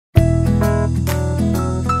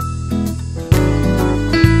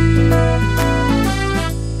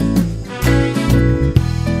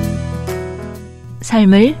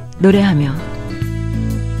삶을 노래하며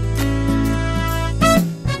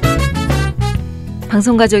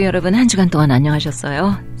방송가족 여러분, 한 주간 동안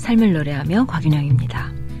안녕하셨어요? 삶을 노래하며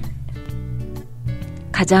곽윤영입니다.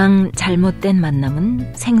 가장 잘못된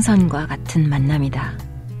만남은 생선과 같은 만남이다.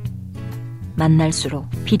 만날수록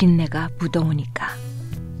비린내가 묻어오니까.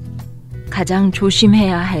 가장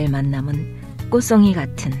조심해야 할 만남은 꽃송이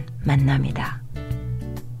같은 만남이다.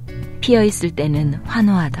 피어있을 때는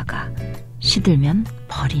환호하다가 시들면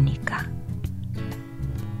버리니까.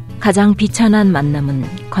 가장 비천한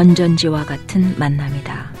만남은 건전지와 같은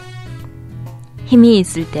만남이다. 힘이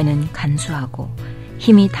있을 때는 간수하고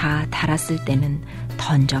힘이 다 닳았을 때는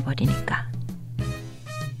던져버리니까.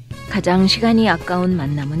 가장 시간이 아까운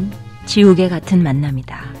만남은 지우개 같은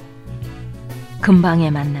만남이다.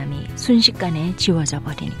 금방의 만남이 순식간에 지워져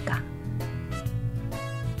버리니까.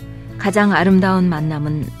 가장 아름다운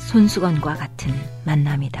만남은 손수건과 같은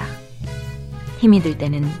만남이다. 힘이 들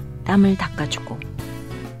때는 땀을 닦아주고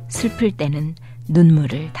슬플 때는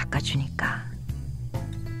눈물을 닦아주니까.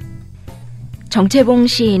 정채봉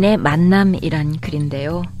시인의 만남이란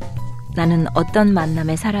글인데요. 나는 어떤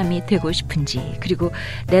만남의 사람이 되고 싶은지, 그리고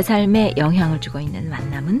내 삶에 영향을 주고 있는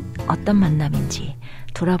만남은 어떤 만남인지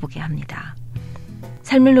돌아보게 합니다.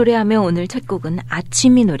 삶을 노래하며 오늘 첫 곡은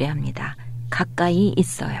아침이 노래합니다. 가까이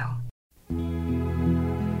있어요.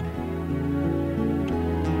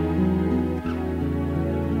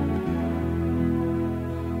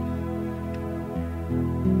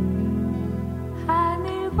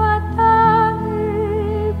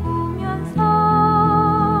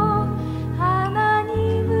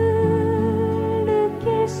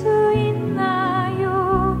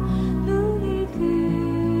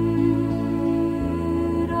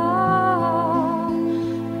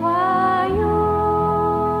 와요.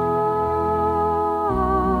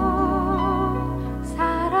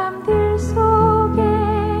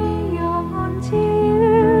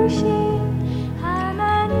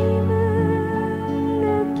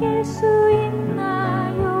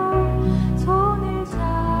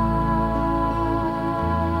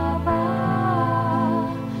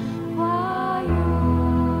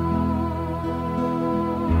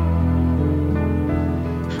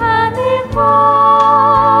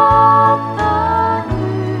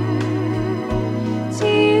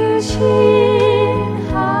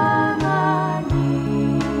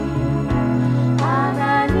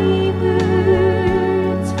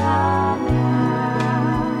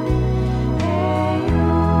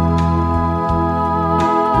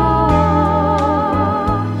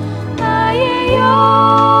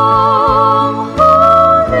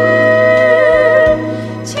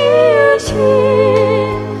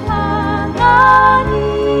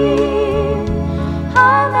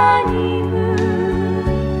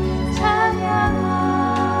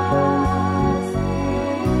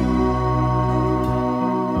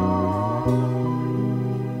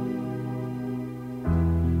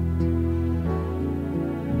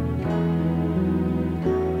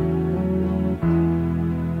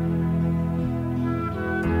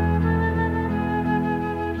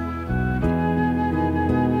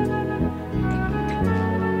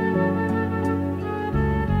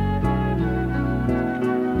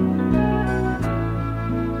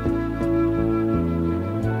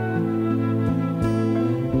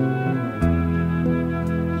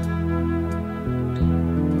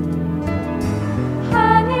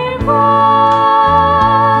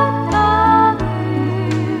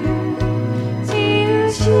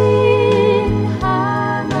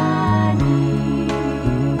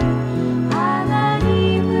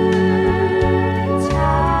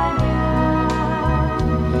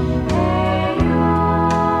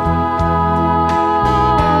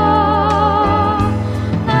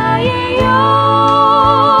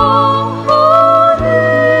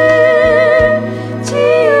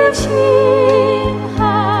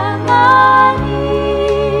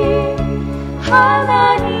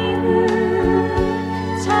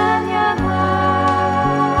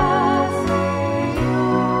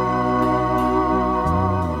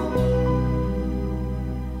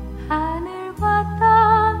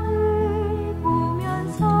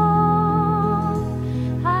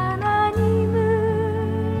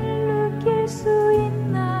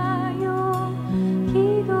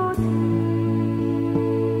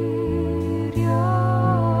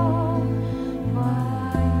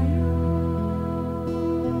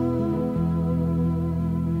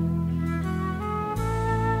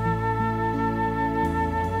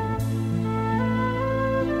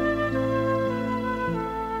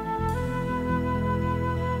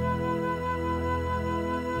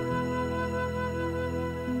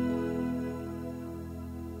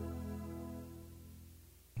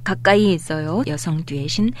 가까이 있어요. 여성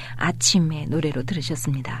듀엣인 아침의 노래로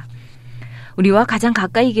들으셨습니다. 우리와 가장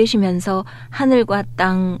가까이 계시면서 하늘과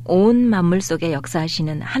땅, 온 만물 속에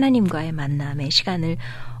역사하시는 하나님과의 만남의 시간을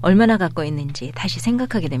얼마나 갖고 있는지 다시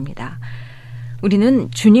생각하게 됩니다.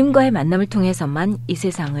 우리는 주님과의 만남을 통해서만 이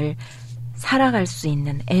세상을 살아갈 수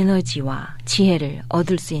있는 에너지와 지혜를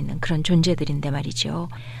얻을 수 있는 그런 존재들인데 말이죠.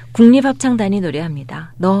 국립합창단이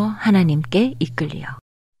노래합니다. 너 하나님께 이끌리어.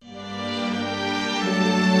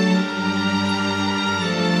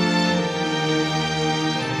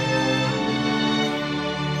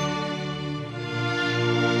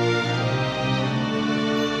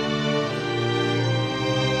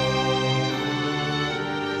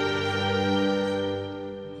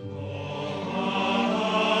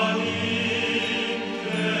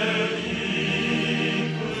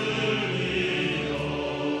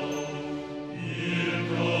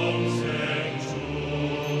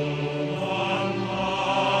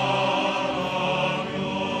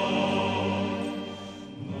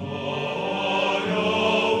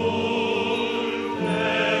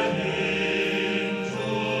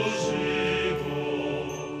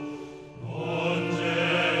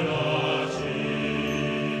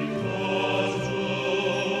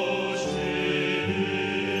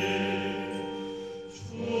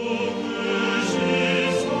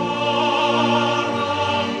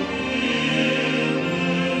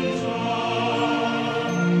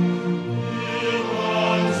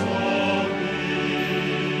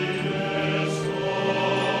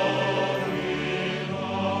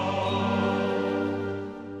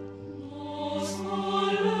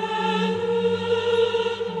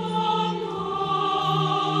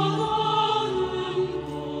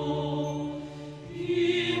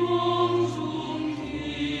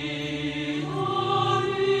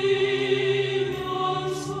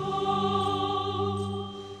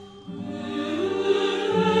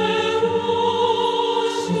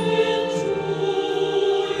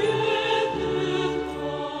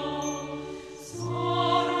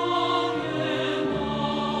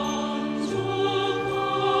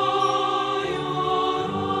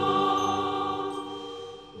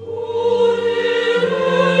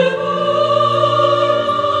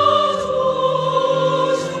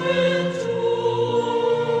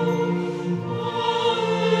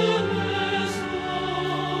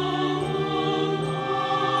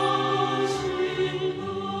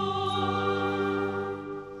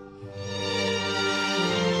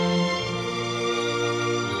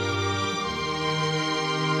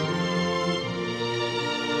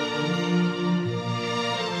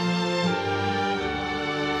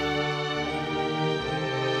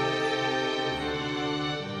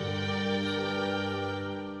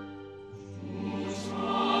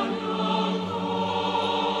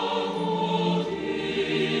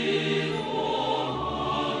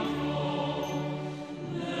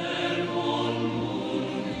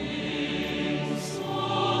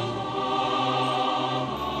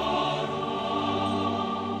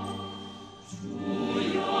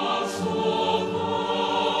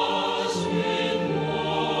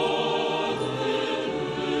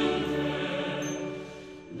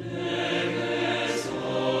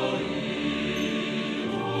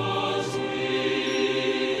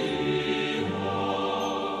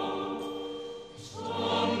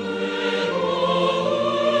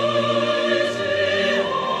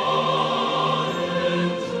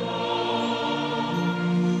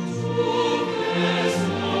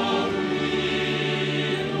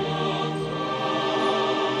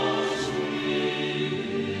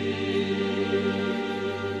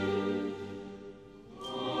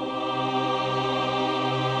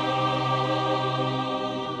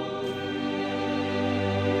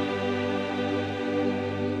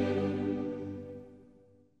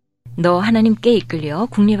 너 하나님께 이끌려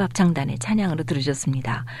국립합창단의 찬양으로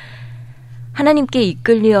들으셨습니다. 하나님께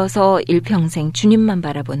이끌려서 일평생 주님만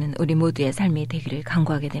바라보는 우리 모두의 삶이 되기를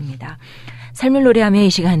간구하게 됩니다. 삶을 노래하며 이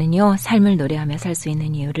시간은요, 삶을 노래하며 살 수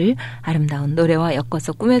있는 이유를 아름다운 노래와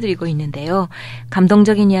엮어서 꾸며드리고 있는데요.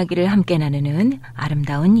 감동적인 이야기를 함께 나누는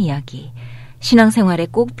아름다운 이야기. 신앙생활에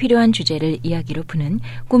꼭 필요한 주제를 이야기로 푸는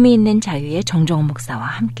꿈이 있는 자유의 정정원 목사와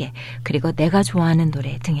함께, 그리고 내가 좋아하는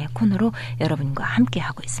노래 등의 코너로 여러분과 함께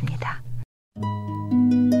하고 있습니다.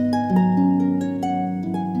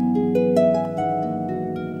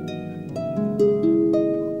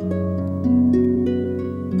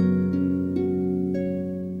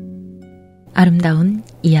 아름다운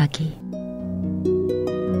이야기.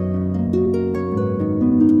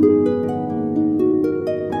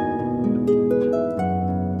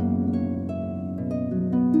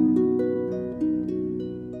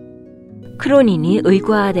 크로닌이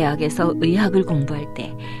의과대학에서 의학을 공부할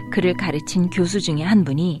때 그를 가르친 교수 중에 한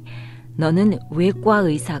분이 너는 외과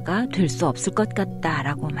의사가 될 수 없을 것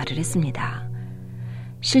같다라고 말을 했습니다.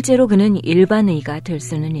 실제로 그는 일반의가 될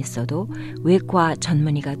수는 있어도 외과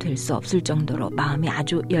전문의가 될 수 없을 정도로 마음이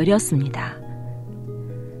아주 여렸습니다.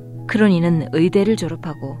 크로니는 의대를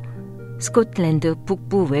졸업하고 스코틀랜드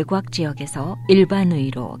북부 외곽 지역에서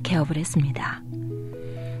일반의로 개업을 했습니다.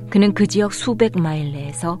 그는 그 지역 수백 마일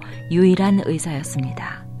내에서 유일한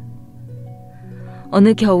의사였습니다.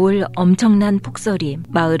 어느 겨울 엄청난 폭설이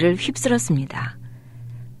마을을 휩쓸었습니다.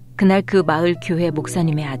 그날 그 마을 교회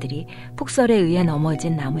목사님의 아들이 폭설에 의해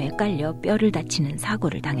넘어진 나무에 깔려 뼈를 다치는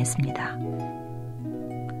사고를 당했습니다.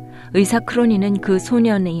 의사 크로니는 그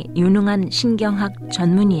소년의 유능한 신경학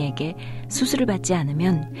전문의에게 수술을 받지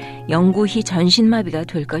않으면 영구히 전신마비가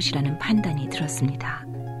될 것이라는 판단이 들었습니다.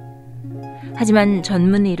 하지만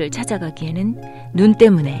전문의를 찾아가기에는 눈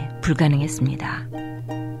때문에 불가능했습니다.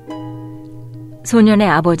 소년의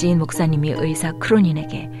아버지인 목사님이 의사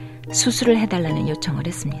크로닌에게 수술을 해달라는 요청을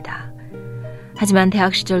했습니다. 하지만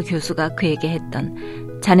대학 시절 교수가 그에게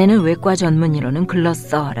했던 자네는 외과 전문의로는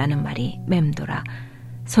글렀어 라는 말이 맴돌아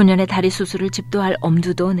소년의 다리 수술을 집도할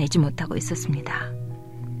엄두도 내지 못하고 있었습니다.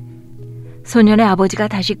 소년의 아버지가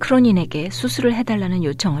다시 크로닌에게 수술을 해달라는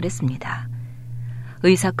요청을 했습니다.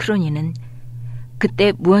 의사 크로닌은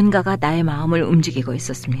그때 무언가가 나의 마음을 움직이고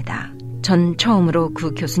있었습니다. 전 처음으로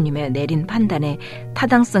그 교수님의 내린 판단에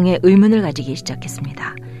타당성에 의문을 가지기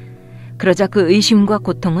시작했습니다. 그러자 그 의심과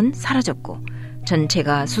고통은 사라졌고 전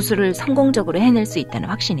제가 수술을 성공적으로 해낼 수 있다는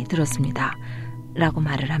확신이 들었습니다. 라고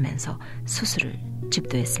말을 하면서 수술을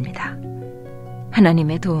집도했습니다.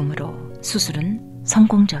 하나님의 도움으로 수술은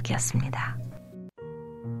성공적이었습니다.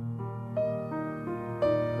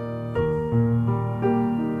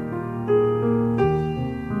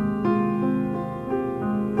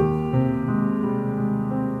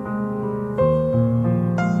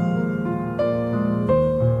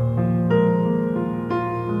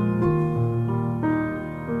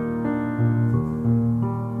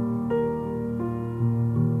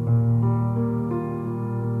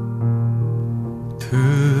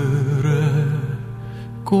 들의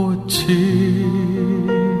꽃이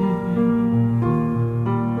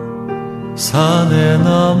산의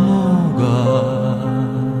나무가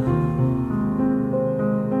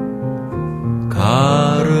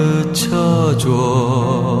가르쳐 줬어요.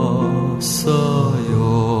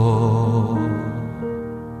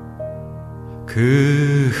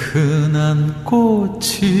 그 흔한 꽃이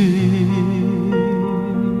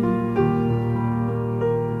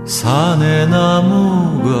산의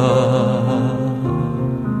나무가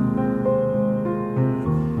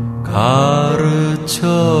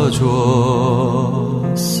가르쳐 줬어요.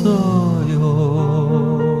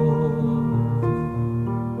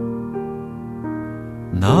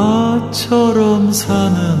 나처럼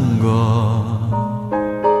사는 건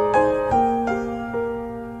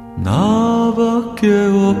나밖에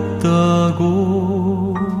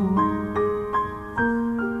없다고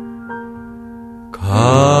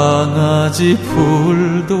강아지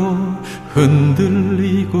풀도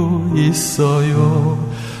흔들리고 있어요.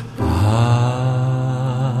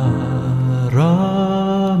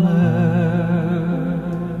 바람에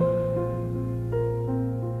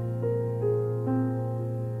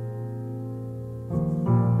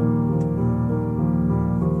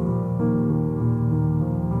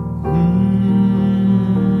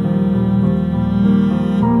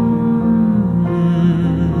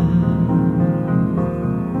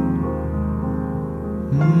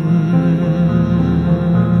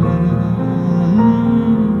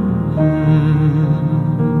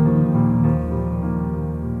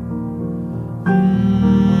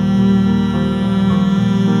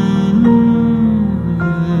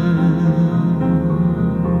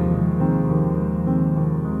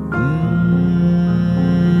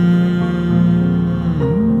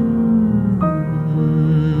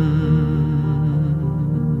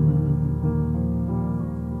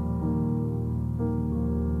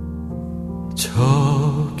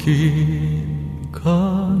저 긴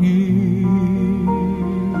강이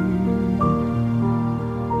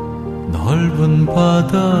넓은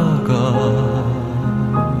바다가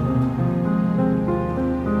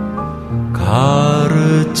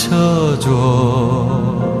가르쳐 줬어요.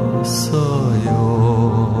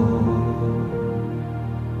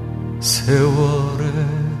 세월의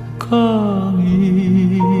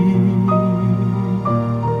강이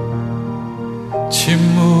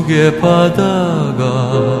침묵의 바다가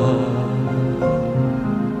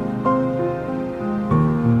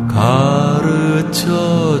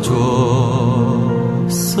가르쳐 줬어요.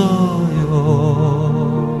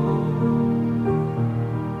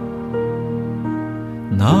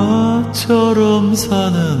 나 나처럼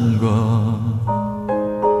사는 건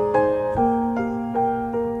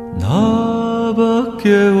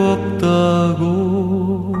나밖에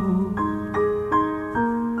없다고.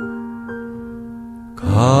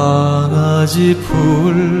 강아지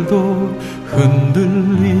풀도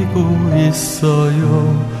흔들리고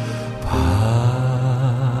있어요. 바람에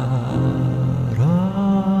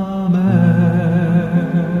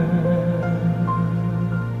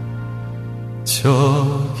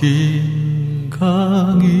저긴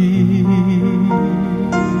강이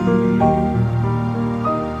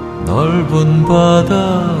넓은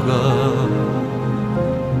바다가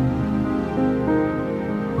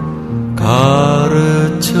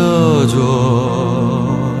가르쳐줬어요.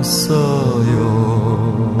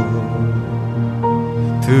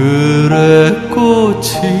 들의 꽃이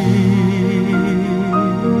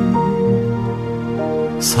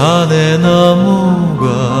산의 나무가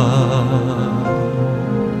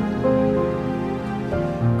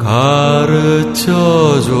가르쳐줬어요.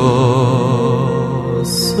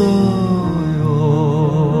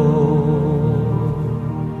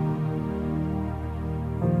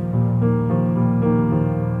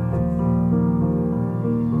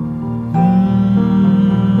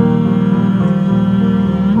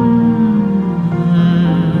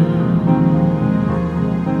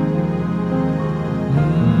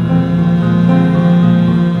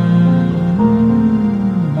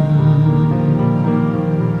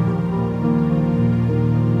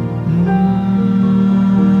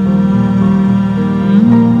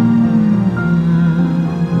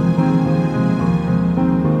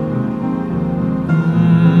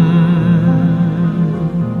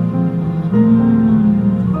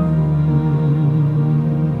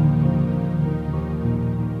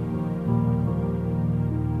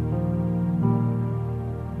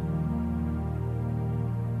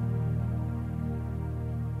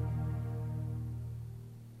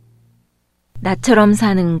 나처럼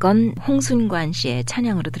사는 건 홍순관 씨의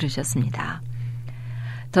찬양으로 들으셨습니다.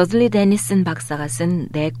 더즐리 데니슨 박사가 쓴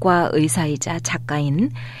내과 의사이자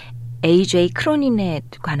작가인 A.J. 크로닌에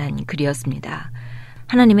관한 글이었습니다.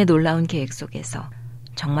 하나님의 놀라운 계획 속에서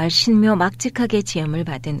정말 신묘막직하게 지음을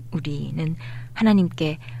받은 우리는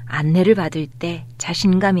하나님께 안내를 받을 때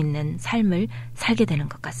자신감 있는 삶을 살게 되는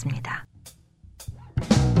것 같습니다.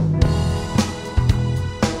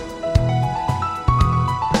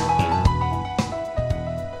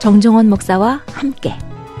 정정원 목사와 함께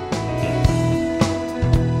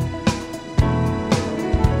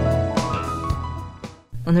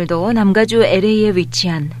오늘도 남가주 LA에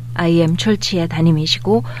위치한 IM 철치의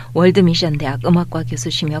담임이시고 월드미션대학 음악과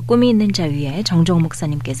교수시며 꿈이 있는 자유의 정정원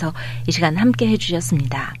목사님께서 이 시간 함께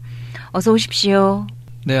해주셨습니다. 어서 오십시오.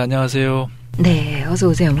 네, 안녕하세요. 네, 어서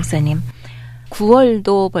오세요, 목사님.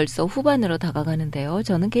 9월도 벌써 후반으로 다가가는데요.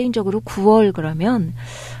 저는 개인적으로 9월 그러면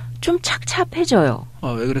좀 착잡해져요.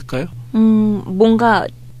 왜 그럴까요? 뭔가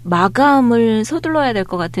마감을 서둘러야 될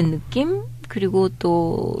것 같은 느낌? 그리고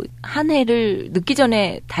또 한 해를 늦기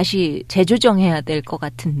전에 다시 재조정해야 될 것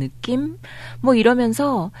같은 느낌? 뭐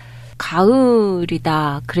이러면서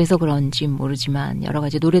가을이다. 그래서 그런지 모르지만 여러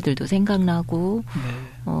가지 노래들도 생각나고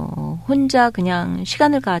네. 혼자 그냥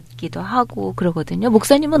시간을 갖기도 하고 그러거든요.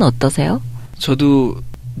 목사님은 어떠세요? 저도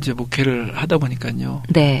이제 목회를 하다 보니까요.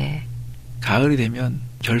 네. 가을이 되면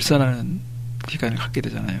결산하는 기간을 갖게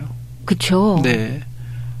되잖아요. 그렇죠. 네.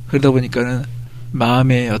 그러다 보니까는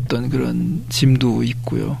마음에 어떤 그런 짐도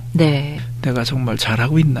있고요. 네. 내가 정말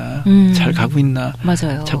잘하고 있나, 잘 가고 있나.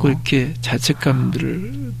 맞아요. 자꾸 이렇게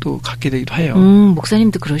자책감들을 또 갖게 되기도 해요.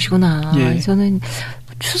 목사님도 그러시구나. 예. 저는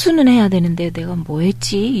추수는 해야 되는데 내가 뭐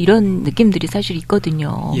했지? 이런 느낌들이 사실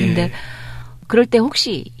있거든요. 예. 근데 그럴 때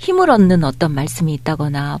혹시 힘을 얻는 어떤 말씀이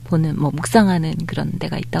있다거나 묵상하는 그런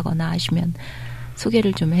데가 있다거나 하시면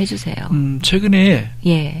소개를 좀 해주세요. 최근에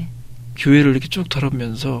예. 교회를 이렇게 쭉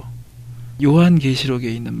돌아보면서 요한계시록에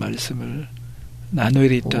있는 말씀을 나눠야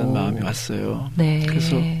되겠다는 마음이 왔어요. 네.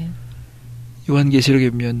 그래서 요한계시록에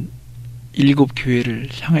보면 7 교회를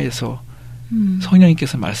향해서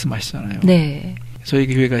성령님께서 말씀하시잖아요. 네. 저희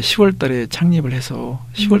교회가 10월 달에 창립을 해서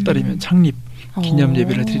 10월 달이면 창립 기념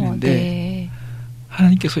예배를 드리는데 네.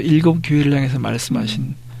 하나님께서 7 교회를 향해서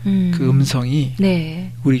말씀하신 그 음성이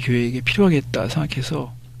네. 우리 교회에게 필요하겠다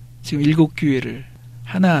생각해서 지금 7 교회를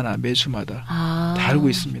하나하나 매주마다 다루고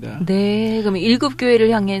있습니다. 네. 그럼 7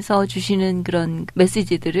 교회를 향해서 주시는 그런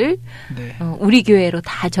메시지들을 네. 우리 교회로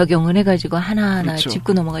다 적용을 해가지고 하나하나 그렇죠.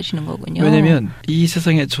 짚고 넘어가시는 거군요. 왜냐하면 이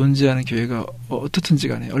세상에 존재하는 교회가 어떻든지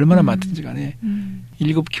간에 얼마나 많든지 간에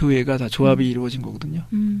 7 교회가 다 조합이 이루어진 거거든요.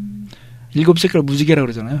 7 색깔 무지개라고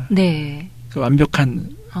그러잖아요. 네. 그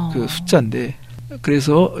완벽한 그 숫자인데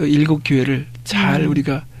그래서 7 교회를 잘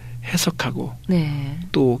우리가 해석하고 네.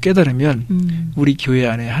 또 깨달으면 우리 교회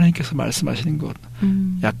안에 하나님께서 말씀하시는 것,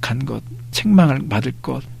 약한 것, 책망을 받을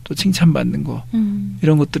것, 또 칭찬받는 것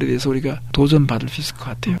이런 것들에 대해서 우리가 도전받을 수 있을 것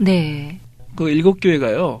같아요. 네. 그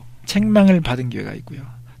 7교회가요. 책망을 받은 교회가 있고요.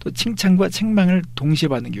 또 칭찬과 책망을 동시에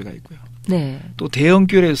받는 교회가 있고요. 네. 또 대형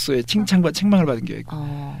교회로서의 칭찬과 책망을 받은 교회가 있고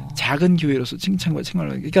작은 교회로서 칭찬과 책망을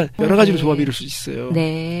받는 교회. 그러니까 여러 가지로 조합이 이룰 수 있어요.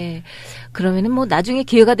 네. 그러면은 뭐 나중에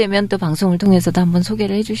기회가 되면 또 방송을 통해서도 한번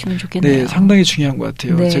소개를 해주시면 좋겠네요. 네, 상당히 중요한 것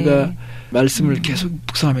같아요. 네. 제가 말씀을 계속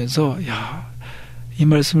묵상하면서 야, 이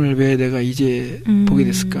말씀을 왜 내가 이제 보게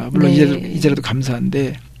됐을까? 물론 네. 이제라도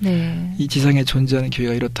감사한데 네. 이 지상에 존재하는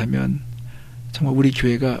교회가 이렇다면 정말 우리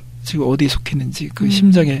교회가 지금 어디에 속했는지 그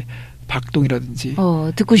심장의 박동이라든지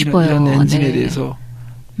듣고 싶어요. 이런 엔진에 네. 대해서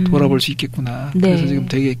돌아볼 수 있겠구나. 네. 그래서 지금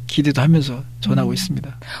되게 기대도 하면서 전하고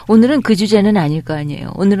있습니다. 오늘은 그 주제는 아닐 거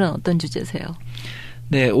아니에요. 오늘은 어떤 주제세요?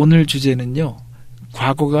 네, 오늘 주제는요.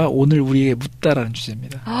 과거가 오늘 우리에게 묻다라는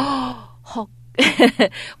주제입니다. 헉.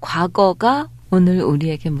 과거가 오늘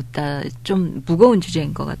우리에게 묻다. 좀 무거운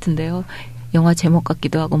주제인 것 같은데요. 영화 제목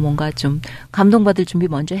같기도 하고 뭔가 좀 감동받을 준비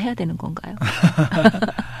먼저 해야 되는 건가요?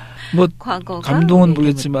 뭐 과거가 감동은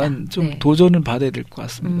모르겠지만 좀 네. 도전은 받아야 될 것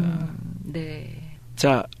같습니다. 네.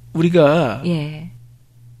 자, 우리가 예.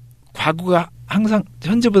 과거가 항상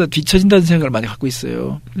현재보다 뒤처진다는 생각을 많이 갖고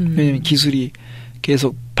있어요. 왜냐하면 기술이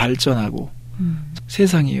계속 발전하고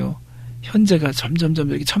세상이요. 현재가 점점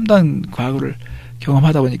이렇게 첨단 과거를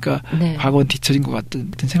경험하다 보니까 네. 과거는 뒤처진 것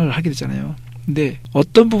같은 생각을 하게 되잖아요. 근데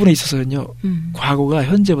어떤 부분에 있어서는요. 과거가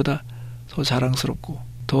현재보다 더 자랑스럽고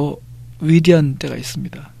더 위대한 때가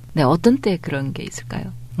있습니다. 네, 어떤 때 그런 게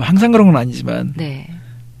있을까요? 항상 그런 건 아니지만 네.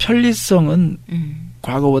 편리성은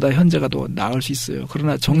과거보다 현재가 더 나을 수 있어요.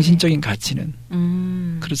 그러나 정신적인 가치는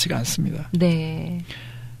그렇지가 않습니다. 네.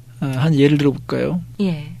 한 예를 들어볼까요?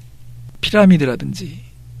 예. 피라미드라든지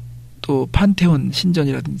또 판테온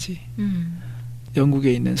신전이라든지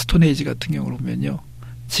영국에 있는 스톤헤이지 같은 경우를 보면요.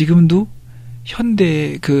 지금도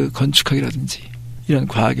현대의 그 건축학이라든지 이런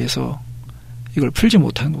과학에서 이걸 풀지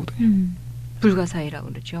못하는 거거든요. 불가사의라고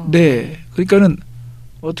그러죠. 네. 그러니까는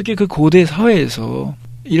어떻게 그 고대 사회에서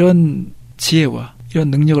이런 지혜와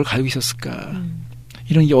이런 능력을 가지고 있었을까?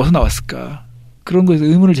 이런 게 어디서 나왔을까? 그런 거에서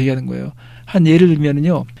의문을 제기하는 거예요. 한 예를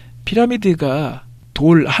들면은요. 피라미드가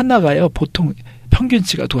돌 하나가요. 보통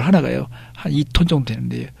평균치가 돌 하나가요. 한 2톤 정도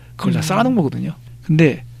되는데 그걸 다 쌓아놓은 거거든요.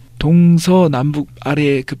 근데 동서남북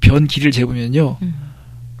아래의 그 변 길이를 재보면요.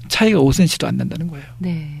 차이가 5cm도 안 난다는 거예요.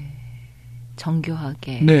 네.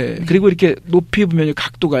 정교하게. 네. 그리고 이렇게 높이 보면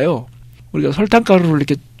각도가요. 우리가 설탕가루를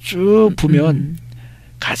이렇게 쭉 부면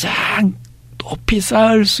가장 높이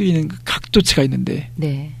쌓을 수 있는 그 각도치가 있는데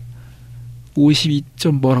네. 52.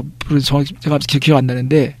 뭐라고 정확히 제가 기억 안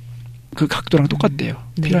나는데 그 각도랑 똑같대요.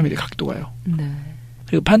 네. 피라미드 각도가요. 네.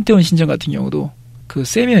 그리고 판테온 신전 같은 경우도 그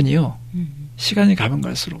세면이요. 시간이 가면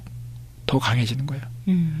갈수록 더 강해지는 거예요.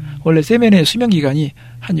 원래 세면의 수명 기간이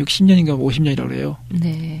한 60년인가 50년이라고 그래요.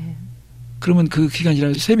 네. 그러면 그 기간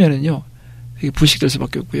지나서 세면은요. 되게 부식될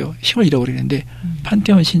수밖에 없고요. 힘을 잃어버리는데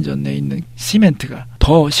판테온 신전에 있는 시멘트가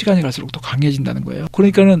더 시간이 갈수록 더 강해진다는 거예요.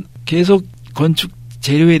 그러니까는 계속 건축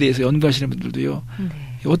재료에 대해서 연구하시는 분들도요. 네.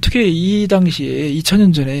 어떻게 이 당시에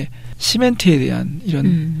 2000년 전에 시멘트에 대한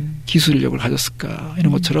이런 기술력을 가졌을까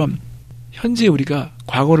이런 것처럼 현재 우리가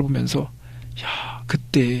과거를 보면서 야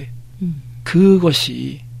그때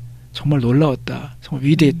그것이 정말 놀라웠다. 정말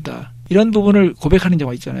위대했다. 이런 부분을 고백하는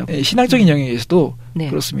경우가 있잖아요. 신앙적인 영역에서도 네.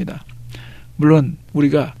 그렇습니다. 물론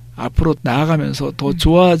우리가 앞으로 나아가면서 더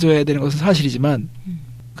좋아져야 되는 것은 사실이지만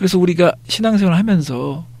그래서 우리가 신앙생활을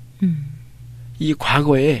하면서 이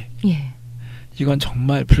과거에 예. 이건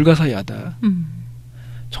정말 불가사의하다.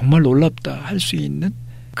 정말 놀랍다 할 수 있는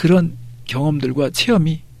그런 경험들과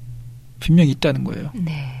체험이 분명히 있다는 거예요.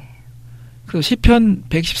 네. 그래서 시편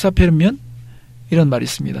 114편이면 이런 말이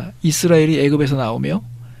있습니다. 이스라엘이 애굽에서 나오며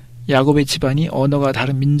야곱의 집안이 언어가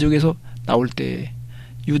다른 민족에서 나올 때에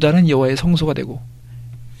유다는 여호와의 성소가 되고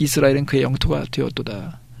이스라엘은 그의 영토가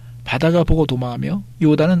되었도다. 바다가 보고 도망하며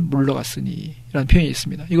요단은 물러갔으니 라는 표현이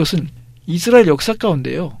있습니다. 이것은 이스라엘 역사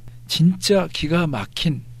가운데요. 진짜 기가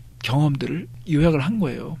막힌 경험들을 요약을 한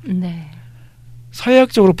거예요. 네.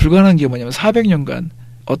 사회학적으로 불가능한 게 뭐냐면 400년간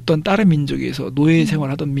어떤 다른 민족에서 노예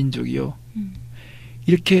생활하던 민족이요.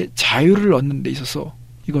 이렇게 자유를 얻는 데 있어서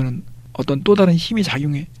이거는 어떤 또 다른 힘이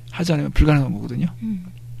작용하지 않으면 불가능한 거거든요.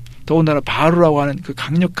 더군다나 바로라고 하는 그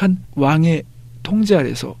강력한 왕의 통제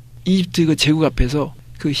아래서 이집트 그 제국 앞에서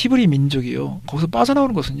그 히브리 민족이요. 거기서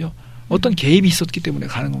빠져나오는 것은요. 어떤 개입이 있었기 때문에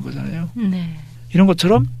가능한 거잖아요. 네. 이런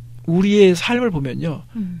것처럼 우리의 삶을 보면요.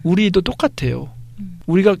 우리도 똑같아요.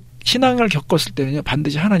 우리가 신앙을 겪었을 때는요.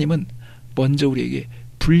 반드시 하나님은 먼저 우리에게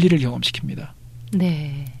분리를 경험시킵니다.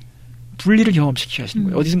 네. 분리를 경험시키게 하시는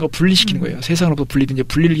거예요. 어디선가 분리시키는 거예요. 세상으로부터 분리된 이제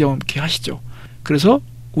분리를 경험케 하시죠. 그래서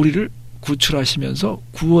우리를 구출하시면서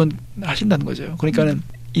구원하신다는 거죠. 그러니까는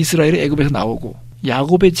이스라엘이 애굽에서 나오고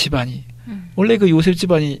야곱의 집안이 원래 그 요셉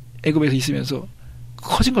집안이 애굽에서 있으면서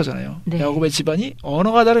커진 거잖아요. 네. 야곱의 집안이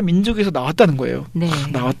언어가 다른 민족에서 나왔다는 거예요. 네.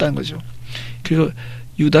 나왔다는 거죠. 그리고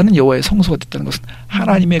유다는 여호와의 성소가 됐다는 것은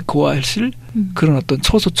하나님의 거하실 그런 어떤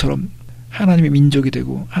처소처럼 하나님의 민족이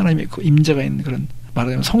되고 하나님의 그 임재가 있는 그런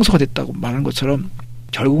말하자면 성소가 됐다고 말하는 것처럼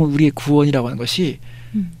결국은 우리의 구원이라고 하는 것이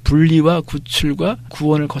분리와 구출과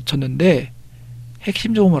구원을 거쳤는데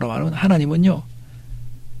핵심적으로 뭐라고 하면 하나님은요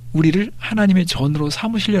우리를 하나님의 전으로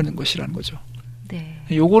삼으시려는 것이라는 거죠. 네.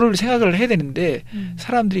 요거를 생각을 해야 되는데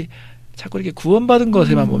사람들이 자꾸 이렇게 구원받은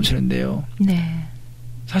것에만 멈추는데요. 네.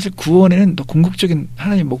 사실 구원에는 더 궁극적인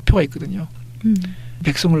하나님의 목표가 있거든요.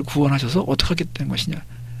 백성을 구원하셔서 어떻게 하겠다는 것이냐.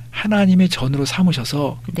 하나님의 전으로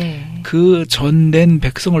삼으셔서 네. 그 전된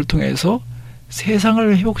백성을 통해서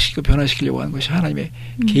세상을 회복시키고 변화시키려고 하는 것이 하나님의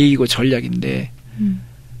계획이고 전략인데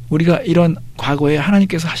우리가 이런 과거에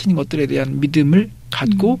하나님께서 하시는 것들에 대한 믿음을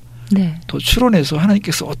갖고 네. 더 추론해서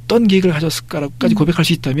하나님께서 어떤 계획을 가졌을까라고까지 고백할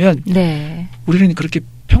수 있다면 네. 우리는 그렇게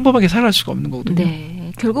평범하게 살아갈 수가 없는 거거든요.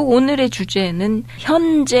 네. 결국 오늘의 주제는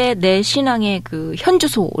현재 내 신앙의 그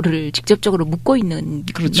현주소를 직접적으로 묻고 있는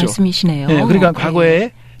그렇죠. 말씀이시네요. 네, 그러니까 과거에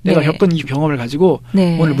네. 내가 네. 겪은 이 경험을 가지고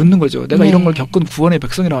네. 오늘 묻는 거죠. 내가 네. 이런 걸 겪은 구원의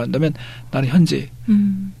백성이라고 한다면 나는 현재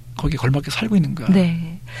거기에 걸맞게 살고 있는가.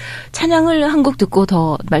 네. 찬양을 한 곡 듣고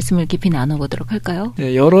더 말씀을 깊이 나눠보도록 할까요?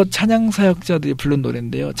 네, 여러 찬양 사역자들이 부른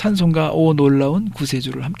노래인데요. 찬송가 오 놀라운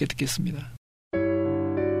구세주를 함께 듣겠습니다.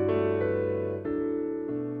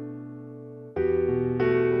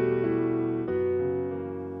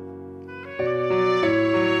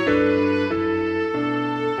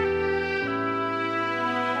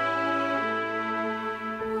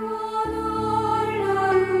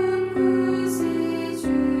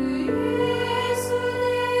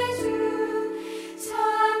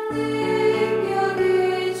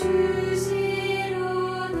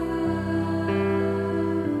 주시로다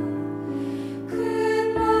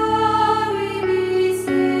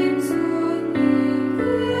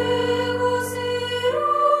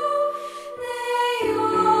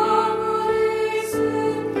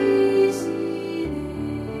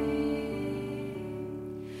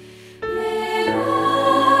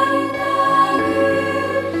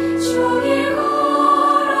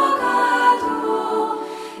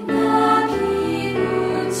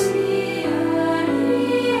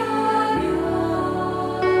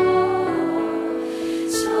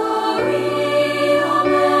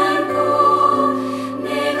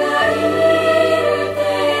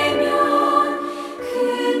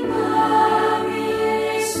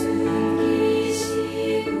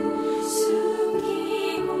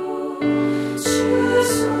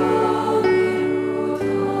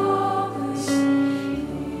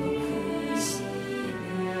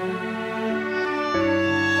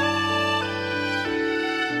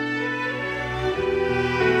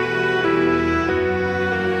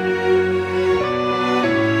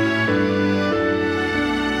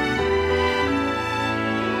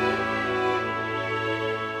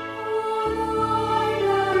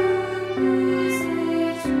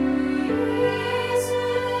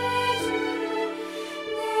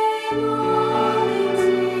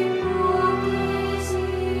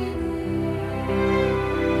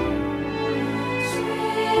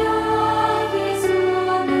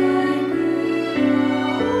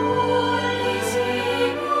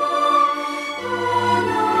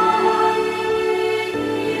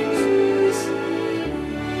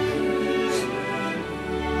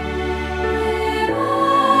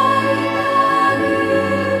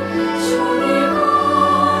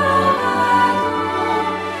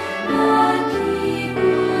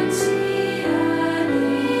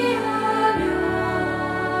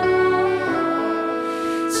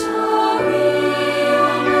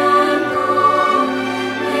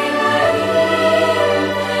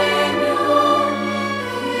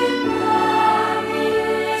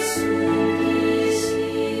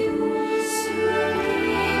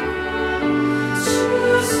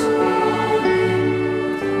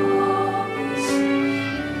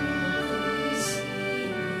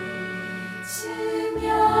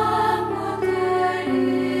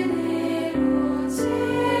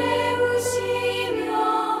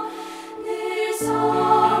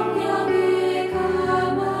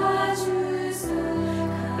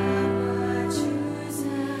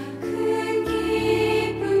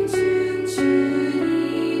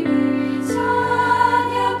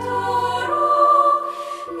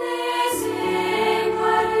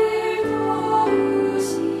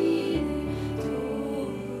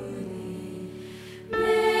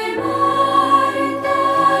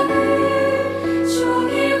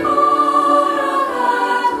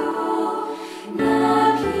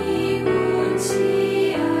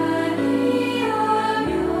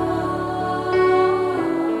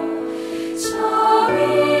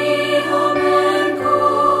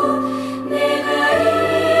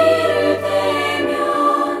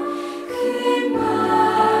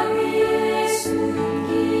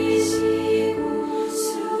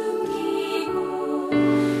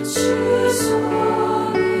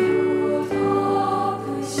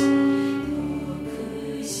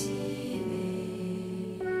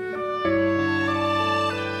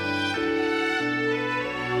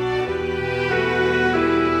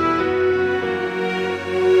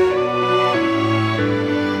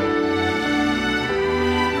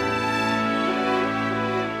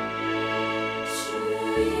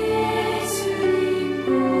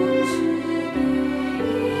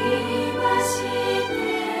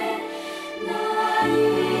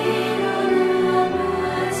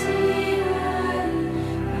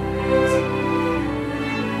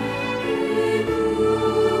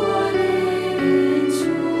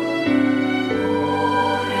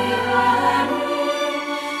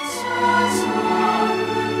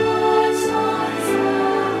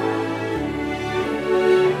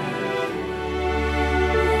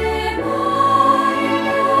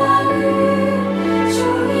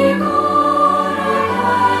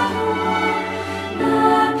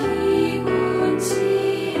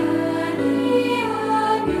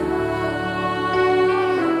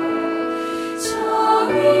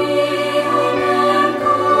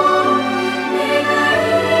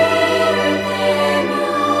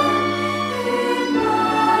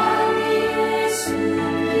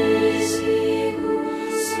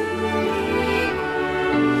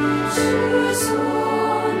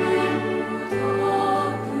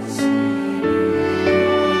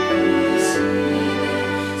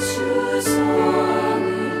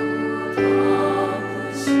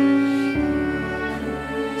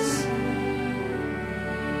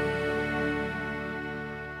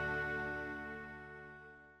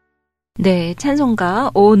네,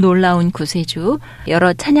 찬송가 오 놀라운 구세주,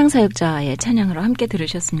 여러 찬양 사역자의 찬양으로 함께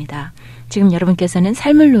들으셨습니다. 지금 여러분께서는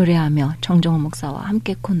삶을 노래하며 정정호 목사와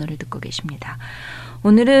함께 코너를 듣고 계십니다.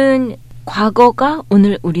 오늘은 과거가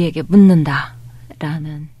오늘 우리에게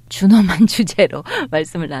묻는다라는 준엄한 주제로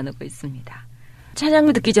말씀을 나누고 있습니다.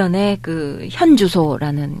 찬양을 듣기 전에 그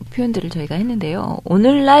현주소라는 표현들을 저희가 했는데요.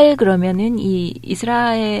 오늘날 그러면은 이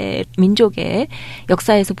이스라엘 민족의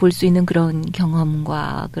역사에서 볼 수 있는 그런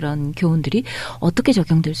경험과 그런 교훈들이 어떻게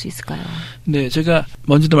적용될 수 있을까요? 네, 제가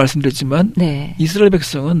먼저도 말씀드렸지만 네. 이스라엘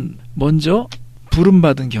백성은 먼저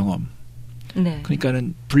부름받은 경험, 네.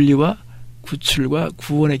 그러니까는 분리와 구출과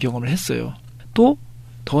구원의 경험을 했어요. 또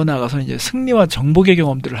더 나아가서 이제 승리와 정복의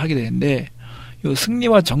경험들을 하게 되는데, 이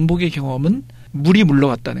승리와 정복의 경험은 물이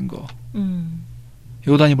물러갔다는 거,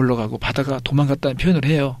 요단이 물러가고 바다가 도망갔다는 표현을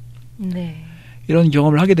해요. 네. 이런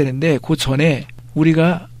경험을 하게 되는데, 그 전에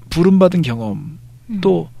우리가 부름받은 경험,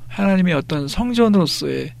 또 하나님의 어떤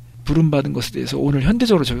성전으로서의 부름받은 것에 대해서 오늘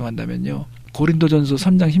현대적으로 적용한다면요, 고린도전서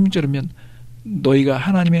 3장 16절이면 너희가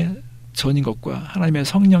하나님의 전인 것과 하나님의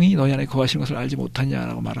성령이 너희 안에 거하시는 것을 알지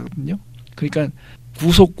못하냐라고 말하거든요. 그러니까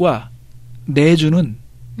구속과 내주는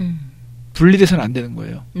분리돼서는 안 되는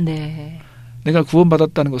거예요. 네. 내가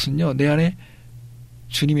구원받았다는 것은요, 내 안에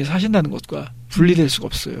주님이 사신다는 것과 분리될 수가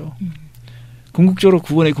없어요. 궁극적으로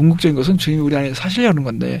구원의 궁극적인 것은 주님이 우리 안에 사시려는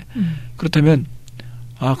건데, 그렇다면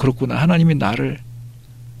아, 그렇구나, 하나님이 나를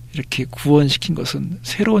이렇게 구원시킨 것은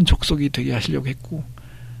새로운 족속이 되게 하시려고 했고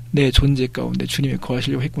내 존재 가운데 주님이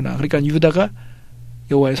거하시려고 했구나. 그러니까 유다가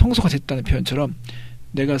여호와의 성소가 됐다는 표현처럼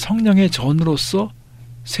내가 성령의 전으로서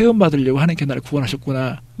세움받으려고 하나님께 나를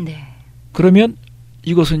구원하셨구나. 네. 그러면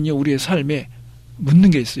이것은요, 우리의 삶에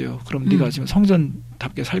묻는 게 있어요. 그럼 네가 지금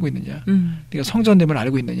성전답게 살고 있느냐? 네가 성전됨을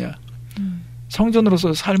알고 있느냐?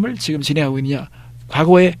 성전으로서 삶을 지금 진행하고 있느냐?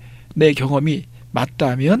 과거의 내 경험이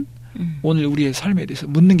맞다면 오늘 우리의 삶에 대해서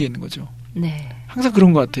묻는 게 있는 거죠. 네. 항상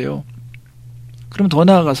그런 것 같아요. 그럼 더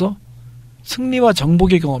나아가서 승리와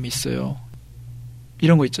정복의 경험이 있어요.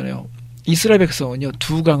 이런 거 있잖아요. 이스라엘 백성은요,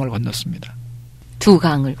 두 강을 건넜습니다. 두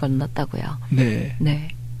강을 건넜다고요? 네. 네.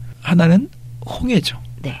 하나는 홍해죠.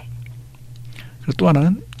 네. 그리고 또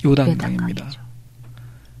하나는 요단강입니다.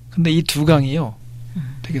 근데 이 두 강이요,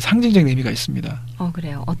 되게 상징적인 의미가 있습니다.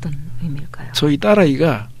 그래요? 어떤 의미일까요? 저희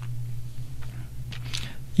딸아이가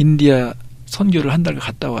인디아 선교를 한 달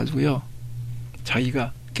갔다 와가지고요,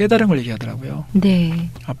 자기가 깨달은 걸 얘기하더라고요.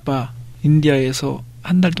 네. 아빠, 인디아에서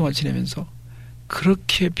한 달 동안 지내면서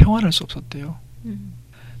그렇게 평안할 수 없었대요.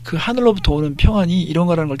 그 하늘로부터 오는 평안이 이런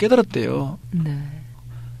거라는 걸 깨달았대요. 네.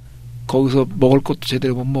 거기서 먹을 것도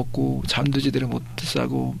제대로 못 먹고 잠도 제대로 못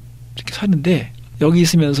자고 이렇게 사는데, 여기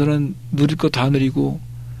있으면서는 누릴 거 다 누리고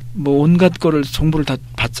뭐 온갖 거를 정보를 다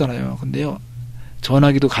받잖아요. 근데요,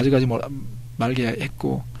 전화기도 가져가지 말게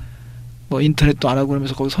했고 뭐 인터넷도 안 하고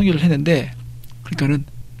그러면서 거기 선교를 했는데, 그러니까는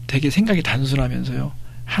되게 생각이 단순하면서요,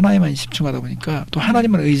 하나에만 집중하다 보니까, 또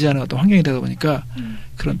하나님만 의지하는 어떤 환경이 되다 보니까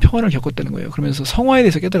그런 평안을 겪었다는 거예요. 그러면서 성화에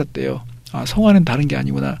대해서 깨달았대요. 아, 성화는 다른 게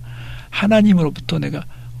아니구나. 하나님으로부터 내가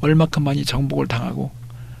얼마큼 많이 정복을 당하고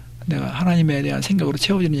내가 하나님에 대한 생각으로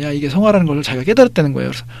채워지느냐, 이게 성화라는 걸 자기가 깨달았다는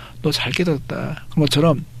거예요. 그래서 너 잘 깨달았다. 그런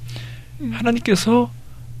것처럼 하나님께서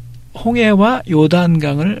홍해와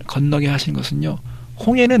요단강을 건너게 하신 것은요,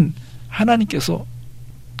 홍해는 하나님께서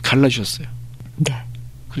갈라주셨어요. 네.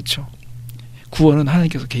 그렇죠. 구원은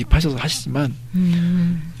하나님께서 개입하셔서 하시지만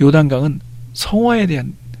요단강은 성화에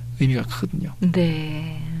대한 의미가 크거든요.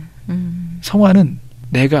 네. 성화는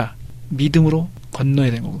내가 믿음으로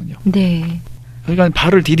건너야 되는 거거든요. 네. 그러니까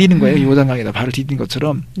발을 디디는 거예요. 요단강에다 발을 디디는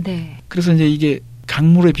것처럼. 네. 그래서 이제 이게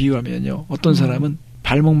강물에 비유하면요, 어떤 사람은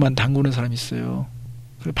발목만 담그는 사람이 있어요.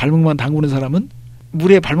 발목만 담그는 사람은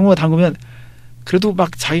물에 발목만 담그면 그래도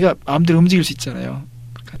막 자기가 마음대로 움직일 수 있잖아요.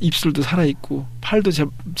 입술도 살아있고 팔도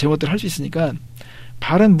제멋대로 할 수 있으니까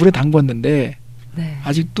발은 물에 담궜는데 네.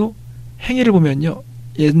 아직도 행위를 보면요,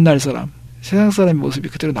 옛날 사람, 세상 사람의 모습이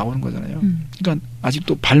그대로 나오는 거잖아요. 그러니까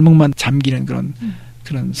아직도 발목만 잠기는 그런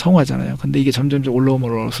성화잖아요. 근데 이게 점점 올라오면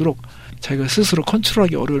올라올수록 자기가 스스로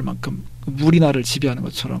컨트롤하기 어려울 만큼 물이 나를 지배하는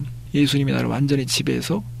것처럼 예수님이 나를 완전히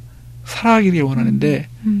지배해서 살아가기를 원하는데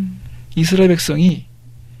이스라엘 백성이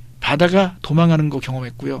바다가 도망가는 거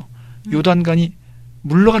경험했고요. 요단강이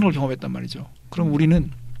물러가는 걸 경험했단 말이죠. 그럼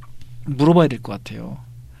우리는 물어봐야 될 것 같아요.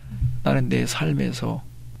 나는 내 삶에서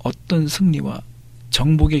어떤 승리와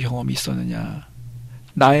정복의 경험이 있었느냐.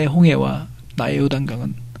 나의 홍해와 나의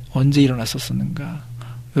요단강은 언제 일어났었는가.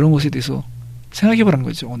 이런 것에 대해서 생각해보라는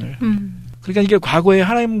거죠, 오늘. 그러니까 이게 과거에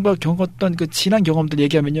하나님과 겪었던 그 지난 경험들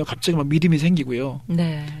얘기하면요, 갑자기 막 믿음이 생기고요.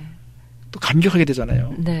 네. 또 감격하게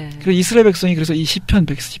되잖아요. 네. 그래서 이스라엘 백성이 그래서 이 시편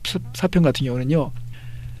 114편 같은 경우는요,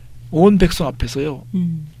 온 백성 앞에서요,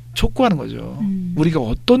 촉구하는 거죠. 우리가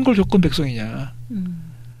어떤 걸 겪은 백성이냐.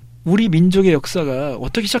 우리 민족의 역사가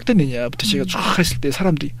어떻게 시작됐느냐부터 제가 쫙 했을 때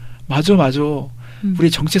사람들이 맞아. 우리의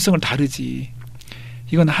정체성을 다르지.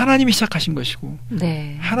 이건 하나님이 시작하신 것이고,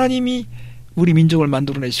 네. 하나님이 우리 민족을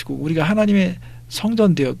만들어내시고, 우리가 하나님의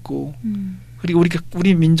성전 되었고, 그리고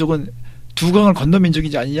우리 민족은 두 강을 건넌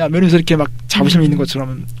민족이지 아니냐, 면에서 이렇게 막 자부심이 있는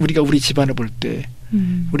것처럼 우리가 우리 집안을 볼 때,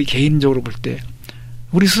 우리 개인적으로 볼 때,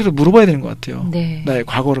 우리 스스로 물어봐야 되는 것 같아요. 네. 나의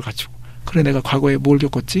과거를 가지고. 그래, 내가 과거에 뭘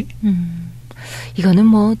겪었지? 이거는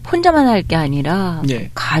뭐 혼자만 할 게 아니라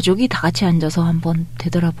예. 가족이 다 같이 앉아서 한번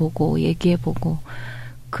되돌아보고 얘기해보고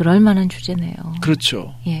그럴 만한 주제네요.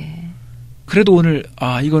 그렇죠. 예. 그래도 오늘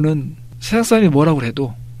이거는 세상 사람이 뭐라고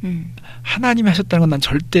해도 하나님이 하셨다는 건 난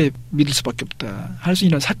절대 믿을 수밖에 없다. 할 수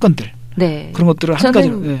있는 사건들. 네. 그런 것들을 한 가지.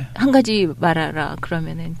 네. 한 가지 말하라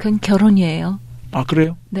그러면은 그건 결혼이에요. 아,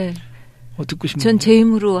 그래요? 네. 듣고 싶네요. 전 제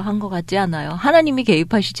힘으로 한 것 같지 않아요. 하나님이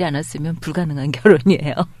개입하시지 않았으면 불가능한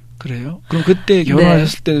결혼이에요. 그래요? 그럼 그때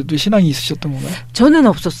결혼하셨을 때도 신앙이 있으셨던 건가요? 저는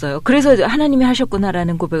없었어요. 그래서 하나님이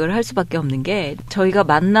하셨구나라는 고백을 할 수밖에 없는 게 저희가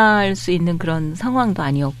만날 수 있는 그런 상황도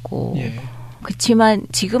아니었고 예. 그렇지만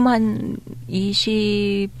지금 한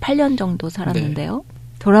 28년 정도 살았는데요. 네.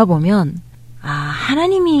 돌아보면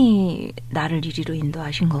하나님이 나를 이리로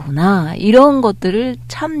인도하신 거구나. 이런 것들을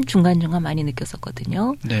참 중간중간 많이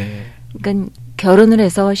느꼈었거든요. 네. 그러니까 결혼을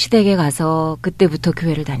해서 시댁에 가서 그때부터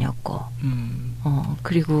교회를 다녔고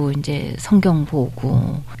그리고 이제 성경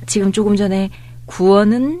보고 지금 조금 전에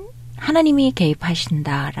구원은 하나님이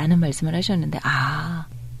개입하신다라는 말씀을 하셨는데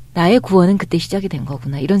나의 구원은 그때 시작이 된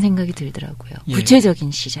거구나 이런 생각이 들더라고요. 예.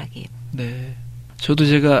 구체적인 시작이. 네. 저도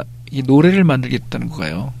제가 이 노래를 만들겠다는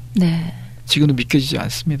거가요. 네. 지금도 믿겨지지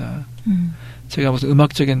않습니다. 제가 무슨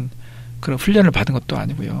음악적인 그런 훈련을 받은 것도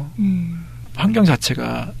아니고요. 환경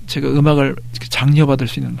자체가 제가 음악을 장려받을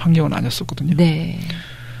수 있는 환경은 아니었었거든요. 네.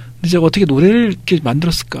 근데 제가 어떻게 노래를 이렇게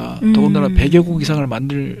만들었을까? 더군다나 100여 곡 이상을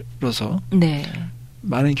만들어서 네.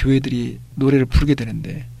 많은 교회들이 노래를 부르게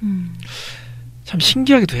되는데 참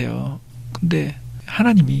신기하기도 해요. 근데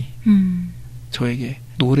하나님이 저에게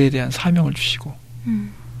노래에 대한 사명을 주시고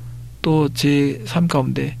또 제 삶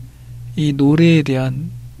가운데 이 노래에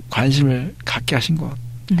대한 관심을 갖게 하신 것.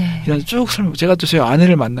 네. 이런 쭉 설명. 제가 또 저희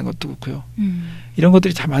아내를 만난 것도 그렇고요. 이런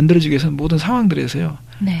것들이 잘 만들어지기 위해서는 모든 상황들에서요.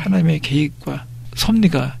 네. 하나님의 계획과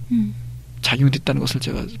섭리가 작용됐다는 것을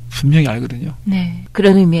제가 분명히 알거든요. 네.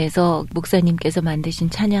 그런 의미에서 목사님께서 만드신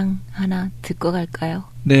찬양 하나 듣고 갈까요?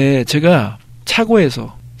 네. 제가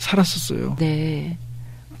차고에서 살았었어요. 네.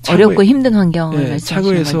 어렵고 힘든 환경을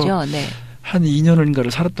말씀하시는 차고에서 거죠? 네. 한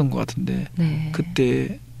 2년인가를 살았던 것 같은데 네.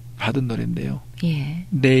 그때 받은 노래인데요. 예.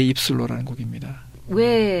 내 입술로라는 곡입니다.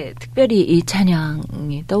 왜 특별히 이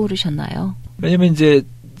찬양이 떠오르셨나요? 왜냐면 이제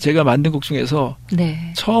제가 만든 곡 중에서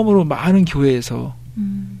네. 처음으로 많은 교회에서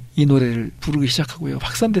이 노래를 부르기 시작하고요.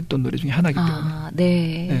 확산됐던 노래 중에 하나이기 때문에.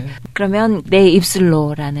 네. 네. 그러면 내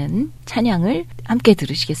입술로라는 찬양을 함께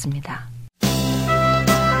들으시겠습니다.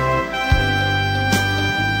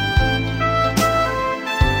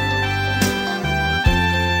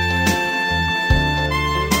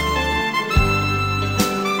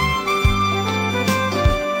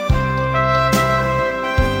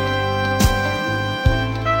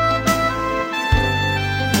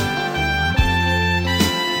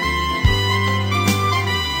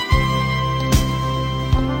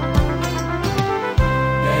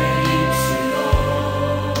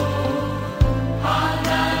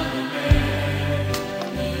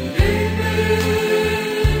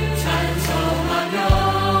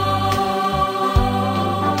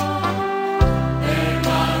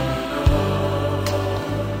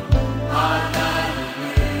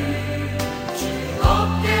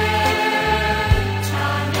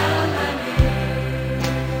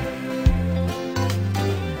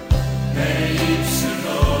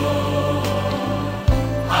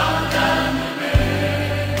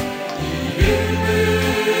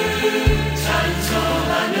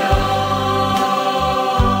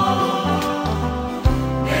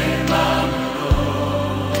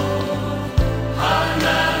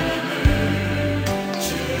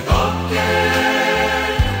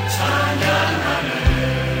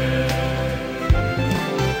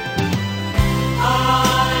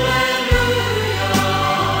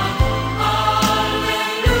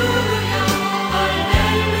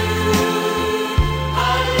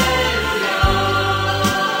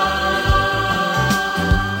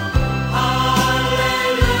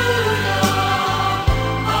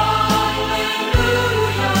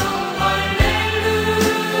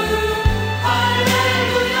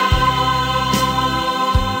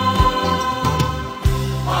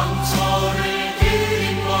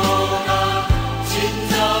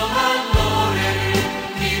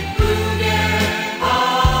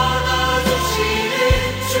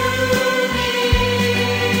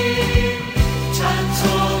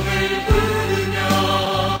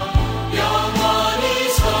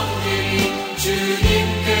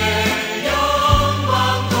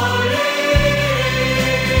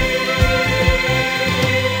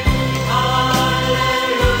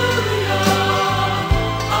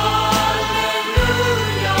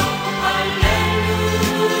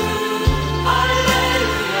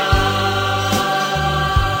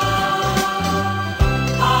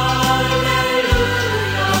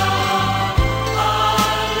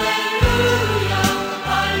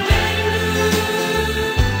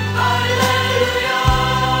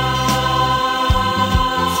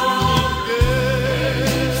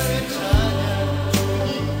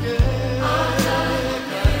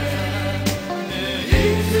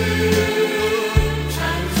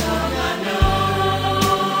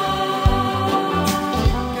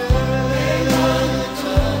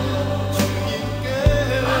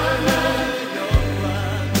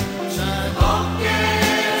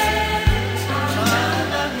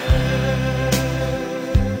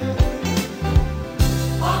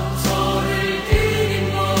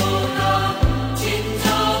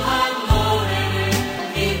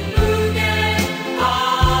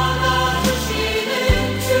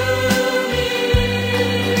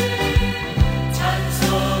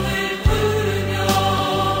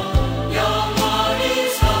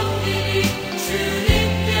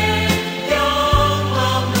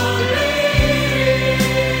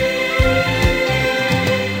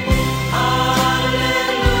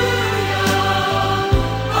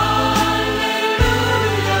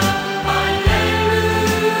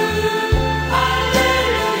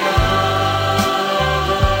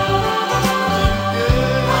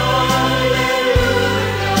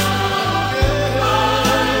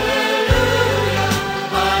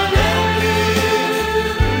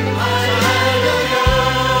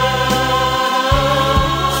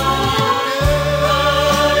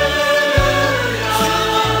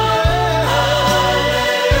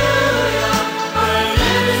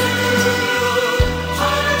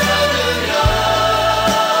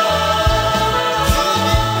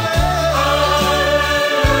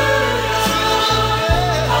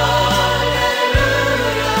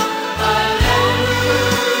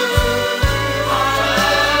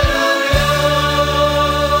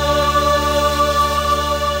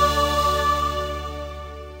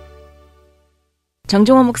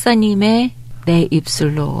 정종원 목사님의 내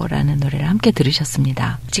입술로라는 노래를 함께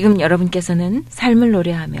들으셨습니다. 지금 여러분께서는 삶을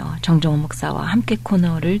노래하며 정종원 목사와 함께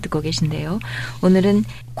코너를 듣고 계신데요. 오늘은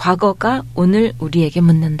과거가 오늘 우리에게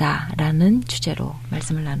묻는다라는 주제로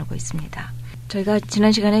말씀을 나누고 있습니다. 저희가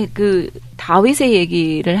지난 시간에 그 다윗의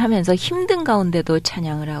얘기를 하면서 힘든 가운데도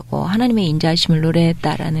찬양을 하고 하나님의 인자하심을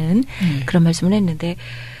노래했다라는 그런 말씀을 했는데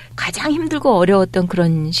가장 힘들고 어려웠던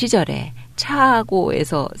그런 시절에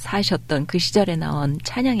차고에서 사셨던 그 시절에 나온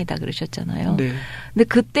찬양이다 그러셨잖아요. 네. 근데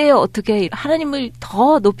그때 어떻게 하나님을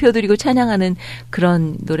더 높여드리고 찬양하는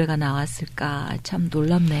그런 노래가 나왔을까 참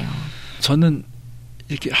놀랍네요. 저는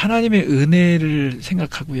이렇게 하나님의 은혜를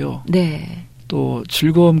생각하고요. 네. 또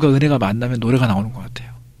즐거움과 은혜가 만나면 노래가 나오는 것 같아요.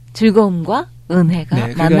 즐거움과 은혜가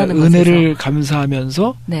네, 만나는 그러니까 은혜를 곳에서.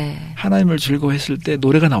 감사하면서 네. 하나님을 즐거워했을 때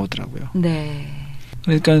노래가 나오더라고요. 네.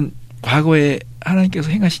 그러니까 과거에 하나님께서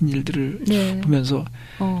행하신 일들을 네. 보면서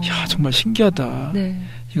야 정말 신기하다. 네.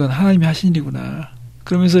 이건 하나님이 하신 일이구나.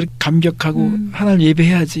 그러면서 감격하고 하나님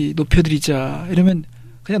예배해야지 높여드리자 이러면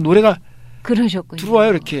그냥 노래가 그러셨군요. 들어와요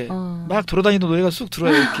이렇게 막 돌아다니던 노래가 쑥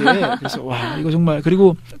들어와요 이렇게. 그래서 와 이거 정말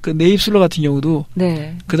그리고 그 내 입술로 같은 경우도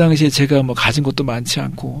네. 그 당시에 제가 뭐 가진 것도 많지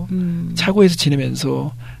않고 차고에서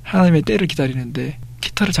지내면서 하나님의 때를 기다리는데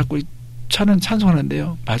기타를 잡고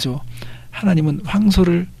찬송하는데요. 맞아. 하나님은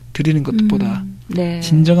황소를 드리는 것보다 네.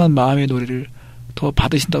 진정한 마음의 노래를 더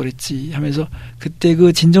받으신다고 그랬지 하면서 그때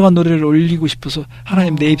그 진정한 노래를 올리고 싶어서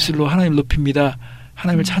하나님 내 입술로 하나님 높입니다.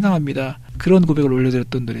 하나님을 찬양합니다. 그런 고백을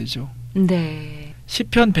올려드렸던 노래죠. 네.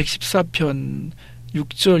 시편 114편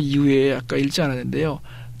 6절 이후에 아까 읽지 않았는데요.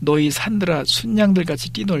 너희 산들아 순양들 같이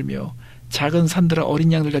뛰놀며 작은 산들아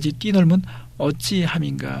어린 양들 같이 뛰놀면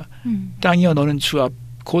어찌함인가. 땅이여 너는 주 앞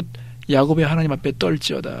곧 야곱의 하나님 앞에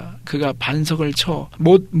떨지어다. 그가 반석을 쳐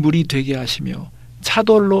못 물이 되게 하시며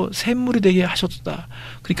차돌로 샘물이 되게 하셨다.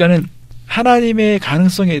 그러니까는 하나님의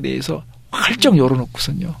가능성에 대해서 활짝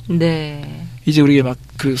열어놓고선요. 네. 이제 우리에게 막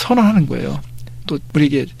그 선언하는 거예요. 또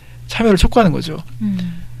우리에게 참여를 촉구하는 거죠.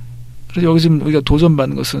 그래서 여기 지금 우리가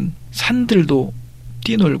도전받는 것은 산들도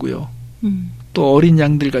뛰놀고요. 또 어린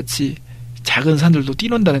양들 같이 작은 산들도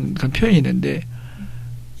뛰논다는 그런 표현이 있는데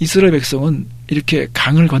이스라엘 백성은 이렇게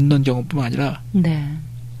강을 건넌 경험뿐만 아니라 네.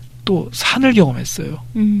 또 산을 경험했어요.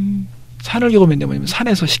 산을 경험했는데 뭐냐면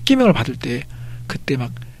산에서 십계명을 받을 때 그때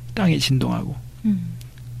막 땅이 진동하고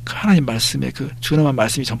그 하나님 말씀에 그 준엄한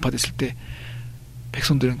말씀이 전파됐을 때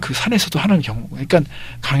백성들은 그 산에서도 하나님을 겪고 그러니까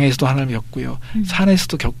강에서도 하나님을 겪고요.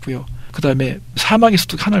 산에서도 겪고요. 그 다음에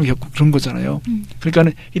사막에서도 하나님을 겪고 그런 거잖아요.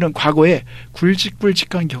 그러니까는 이런 과거에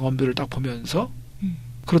굵직굵직한 경험들을 딱 보면서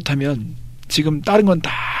그렇다면 지금 다른 건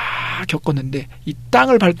다 겪었는데 이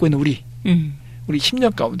땅을 밟고 있는 우리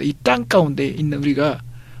 10년 가운데 이 땅 가운데 있는 우리가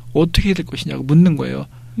어떻게 해야 될 것이냐고 묻는 거예요.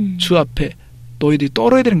 주 앞에 너희들이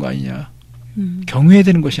떨어야 되는 거 아니냐. 경외해야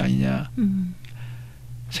되는 것이 아니냐.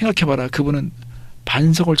 생각해봐라. 그분은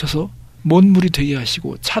반석을 쳐서 못 물이 되게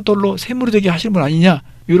하시고 차돌로 샘물이 되게 하시는 분 아니냐.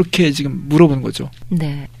 이렇게 지금 물어보는 거죠.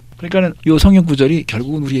 네. 그러니까는 이 성경 구절이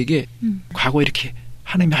결국은 우리에게 과거에 이렇게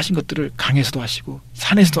하나님이 하신 것들을 강에서도 하시고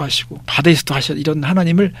산에서도 하시고 바다에서도 하셔 이런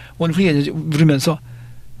하나님을 오늘 우리가 물으면서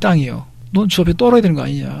땅이요. 넌 주 앞에 떨어야 되는 거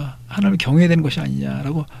아니냐. 하나님을 경외해야 되는 것이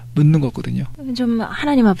아니냐라고 묻는 거거든요. 좀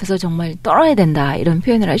하나님 앞에서 정말 떨어야 된다 이런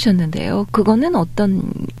표현을 하셨는데요. 그거는 어떤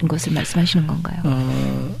것을 말씀하시는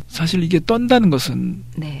건가요? 사실 이게 떤다는 것은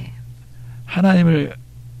네. 하나님을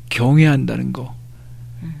경외한다는 거,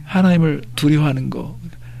 하나님을 두려워하는 거,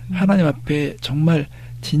 하나님 앞에 정말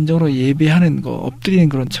진정으로 예배하는 거, 엎드리는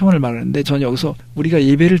그런 청원을 말하는데 저는 여기서 우리가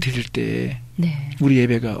예배를 드릴 때 네. 우리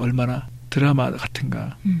예배가 얼마나 드라마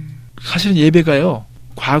같은가. 사실은 예배가요.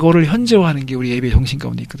 과거를 현재화하는 게 우리 예배 정신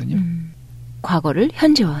가운데 있거든요. 과거를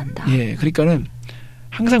현재화한다. 예, 그러니까는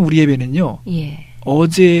항상 우리 예배는요. 예.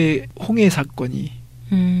 어제 홍해 사건이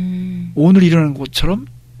오늘 일어나는 것처럼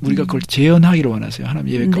우리가 그걸 재현하기를 원하세요.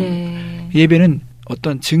 하나님 예배 가운데. 네. 예배는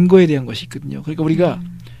어떤 증거에 대한 것이 있거든요. 그러니까 우리가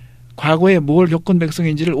과거에 뭘 겪은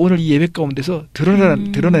백성인지를 오늘 이 예배 가운데서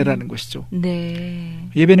드러내라는 것이죠. 네.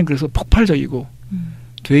 예배는 그래서 폭발적이고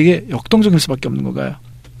되게 역동적일 수밖에 없는 거가요.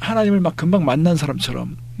 하나님을 막 금방 만난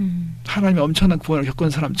사람처럼 하나님의 엄청난 구원을 겪은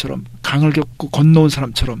사람처럼 강을 겪고 건너온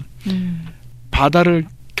사람처럼 바다를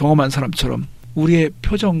경험한 사람처럼 우리의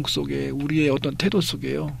표정 속에 우리의 어떤 태도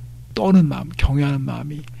속에요. 떠는 마음, 경외하는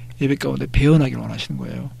마음이 예배 가운데 배어나길 원하시는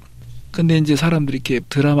거예요. 근데 이제 사람들이 이렇게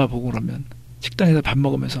드라마 보고 그러면 식당에서 밥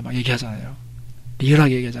먹으면서 막 얘기하잖아요.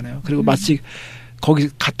 리얼하게 얘기하잖아요. 그리고 마치 거기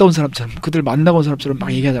갔다 온 사람처럼 그들 만나고 온 사람처럼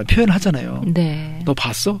막 얘기하잖아요. 표현하잖아요. 네. 너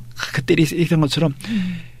봤어? 그때 이랬던 것처럼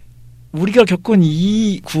우리가 겪은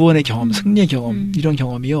이 구원의 경험, 승리의 경험 이런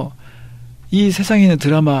경험이요. 이 세상에 있는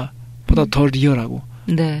드라마보다 더 리얼하고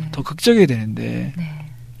네. 더 극적이어야 되는데 네.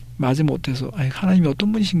 마지 못해서 하나님이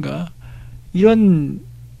어떤 분이신가 이런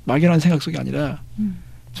막연한 생각 속이 아니라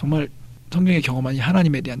정말 성경에 경험한 이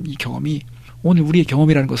하나님에 대한 이 경험이 오늘 우리의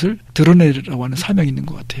경험이라는 것을 드러내라고 하는 사명이 있는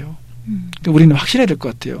것 같아요. 그러니까 우리는 확신해야 될 것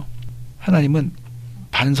같아요. 하나님은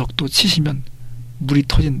반석도 치시면 물이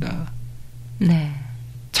터진다. 네.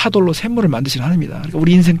 차돌로 샘물을 만드시는 하나님이다. 그러니까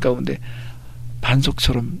우리 인생 가운데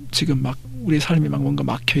반석처럼 지금 막 우리의 삶이 막 뭔가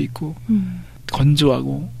막혀 있고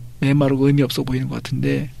건조하고 메마르고 의미 없어 보이는 것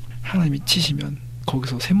같은데 하나님이 치시면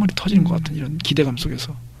거기서 샘물이 터지는 것 같은 이런 기대감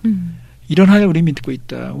속에서 이런 하나님을 우리 믿고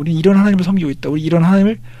있다. 우리는 이런 하나님을 섬기고 있다. 우리 이런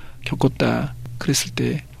하나님을 겪었다. 그랬을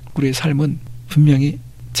때 우리의 삶은 분명히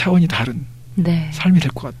차원이 다른 네. 삶이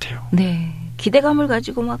될 것 같아요. 네. 기대감을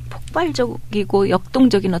가지고 막 폭발적이고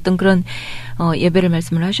역동적인 어떤 그런 예배를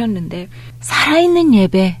말씀을 하셨는데 살아있는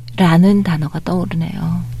예배라는 단어가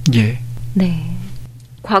떠오르네요. 예. 네.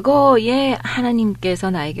 과거에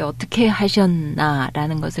하나님께서 나에게 어떻게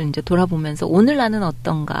하셨나라는 것을 이제 돌아보면서 오늘 나는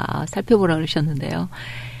어떤가 살펴보라 그러셨는데요.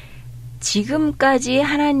 지금까지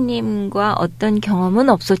하나님과 어떤 경험은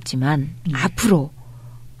없었지만 앞으로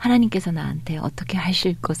하나님께서 나한테 어떻게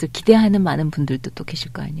하실 것을 기대하는 많은 분들도 또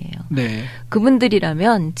계실 거 아니에요. 네.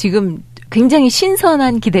 그분들이라면 지금 굉장히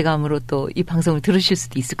신선한 기대감으로 또 이 방송을 들으실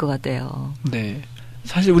수도 있을 것 같아요. 네.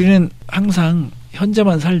 사실 우리는 항상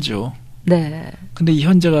현재만 살죠. 네. 근데 이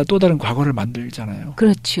현재가 또 다른 과거를 만들잖아요.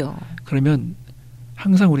 그렇죠. 그러면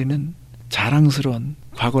항상 우리는 자랑스러운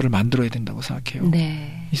과거를 만들어야 된다고 생각해요.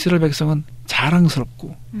 네. 이스라엘 백성은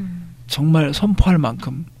자랑스럽고 정말 선포할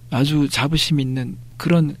만큼 아주 자부심 있는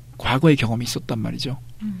그런 과거의 경험이 있었단 말이죠.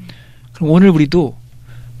 그럼 오늘 우리도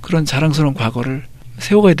그런 자랑스러운 과거를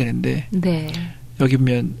세워가야 되는데 네. 여기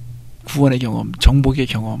보면 구원의 경험, 정복의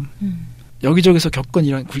경험 여기저기서 겪은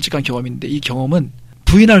이런 굵직한 경험인데 이 경험은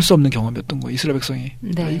부인할 수 없는 경험이었던 거예요. 이스라엘 백성이.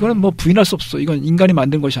 네. 이거는 뭐 부인할 수 없어. 이건 인간이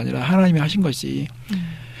만든 것이 아니라 하나님이 하신 것이.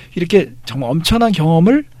 이렇게 정말 엄청난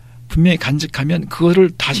경험을 분명히 간직하면 그거를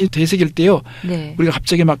다시 되새길 때요. 네. 우리가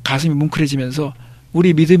갑자기 막 가슴이 뭉클해지면서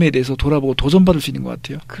우리 믿음에 대해서 돌아보고 도전받을 수 있는 것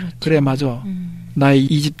같아요. 그렇죠. 그래 맞아. 나의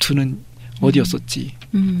이집트는 어디였었지.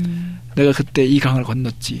 내가 그때 이 강을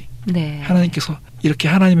건넜지. 네. 하나님께서 이렇게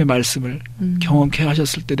하나님의 말씀을 경험케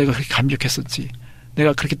하셨을 때 내가 그렇게 감격했었지.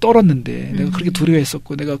 내가 그렇게 떨었는데 내가 그렇게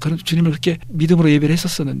두려워했었고 내가 그런 주님을 그렇게 믿음으로 예배를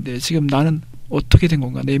했었었는데 지금 나는 어떻게 된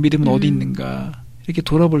건가. 내 믿음은 어디 있는가. 이렇게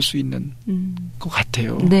돌아볼 수 있는 것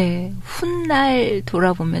같아요. 네. 훗날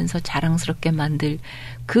돌아보면서 자랑스럽게 만들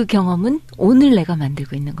그 경험은 오늘 내가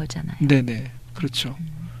만들고 있는 거잖아요. 네네. 그렇죠.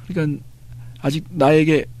 그러니까 아직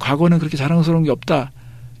나에게 과거는 그렇게 자랑스러운 게 없다.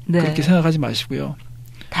 네. 그렇게 생각하지 마시고요.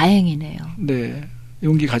 다행이네요. 네.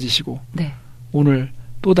 용기 가지시고 네. 오늘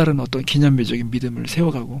또 다른 어떤 기념비적인 믿음을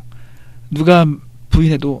세워가고 누가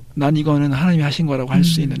부인해도 난 이거는 하나님이 하신 거라고 할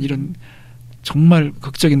수 있는 이런 정말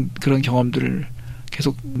극적인 그런 경험들을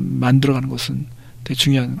계속 만들어가는 것은 되게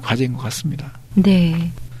중요한 과제인 것 같습니다.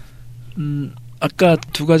 네. 아까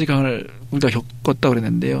두 가지 강을 우리가 겪었다고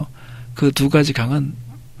그랬는데요. 그 두 가지 강은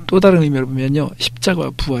또 다른 의미로 보면요.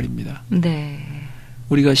 십자가와 부활입니다. 네.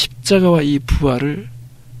 우리가 십자가와 이 부활을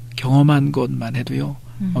경험한 것만 해도요.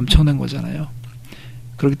 엄청난 거잖아요.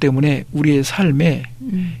 그렇기 때문에 우리의 삶에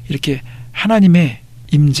이렇게 하나님의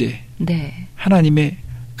임재, 네. 하나님의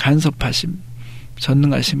간섭하심,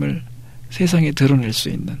 전능하심을 세상에 드러낼 수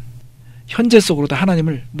있는 현재 속으로도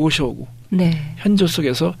하나님을 모셔오고 네. 현재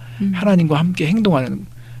속에서 하나님과 함께 행동하는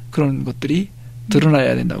그런 것들이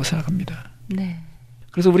드러나야 된다고 생각합니다. 네.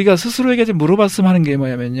 그래서 우리가 스스로에게 물어봤으면 하는 게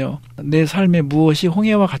뭐냐면요. 내 삶에 무엇이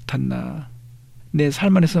홍해와 같았나? 내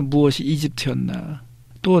삶 안에서 무엇이 이집트였나?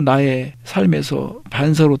 또 나의 삶에서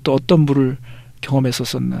반사로 또 어떤 물을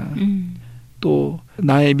경험했었었나? 또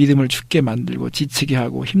나의 믿음을 죽게 만들고 지치게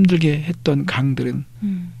하고 힘들게 했던 강들은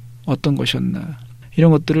어떤 것이었나?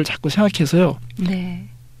 이런 것들을 자꾸 생각해서요. 네.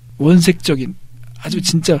 원색적인 아주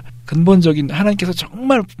진짜 근본적인 하나님께서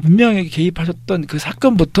정말 분명하게 개입하셨던 그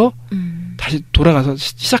사건부터 다시 돌아가서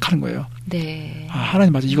시작하는 거예요. 네. 아,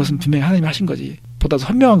 하나님 맞아. 이것은 분명히 하나님이 하신 거지. 보다 더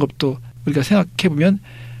선명한 것도 우리가 생각해보면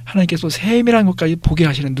하나님께서 세밀한 것까지 보게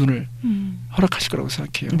하시는 눈을 허락하실 거라고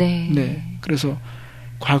생각해요. 네. 네. 그래서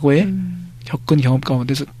과거에 겪은 경험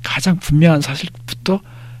가운데서 가장 분명한 사실부터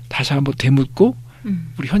다시 한번 되묻고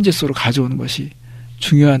우리 현재 속으로 가져오는 것이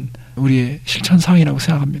중요한 우리의 실천 사항이라고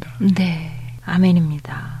생각합니다. 네.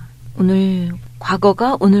 아멘입니다. 오늘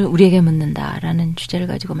과거가 오늘 우리에게 묻는다라는 주제를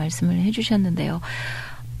가지고 말씀을 해주셨는데요.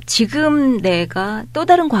 지금 내가 또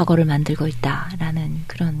다른 과거를 만들고 있다라는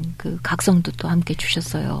그런 그 각성도 또 함께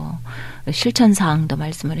주셨어요. 실천 사항도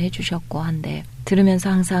말씀을 해주셨고 한데 들으면서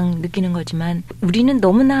항상 느끼는 거지만 우리는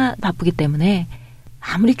너무나 바쁘기 때문에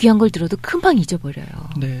아무리 귀한 걸 들어도 금방 잊어버려요.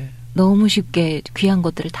 네. 너무 쉽게 귀한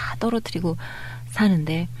것들을 다 떨어뜨리고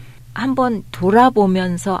사는데 한번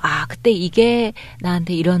돌아보면서 그때 이게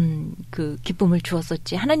나한테 이런 그 기쁨을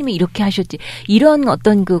주었었지. 하나님이 이렇게 하셨지. 이런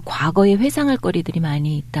어떤 그 과거의 회상할 거리들이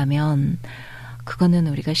많이 있다면 그거는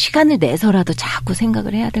우리가 시간을 내서라도 자꾸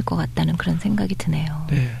생각을 해야 될 것 같다는 그런 생각이 드네요.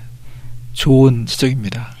 네. 좋은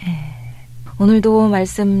지적입니다. 네. 오늘도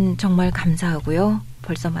말씀 정말 감사하고요.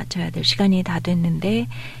 벌써 마쳐야 될 시간이 다 됐는데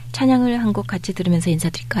찬양을 한 곡 같이 들으면서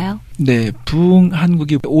인사드릴까요? 네. 부흥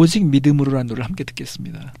한국이 오직 믿음으로라는 노래를 함께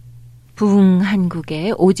듣겠습니다. 부흥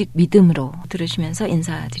한국의 오직 믿음으로 들으시면서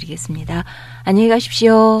인사드리겠습니다. 안녕히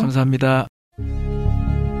가십시오. 감사합니다.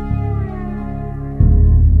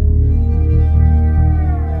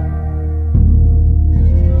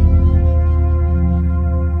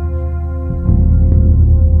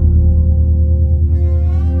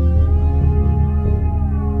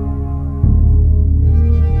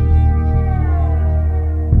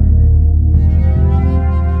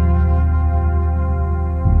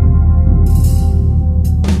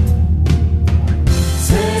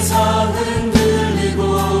 세상은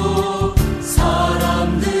들리고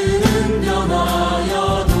사람들은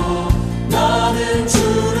변하여도 나는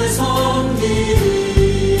주를 섬기리.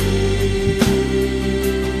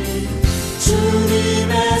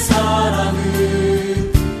 주님의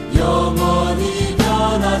사랑은 영원히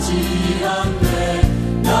변하지 않네.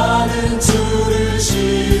 나는 주를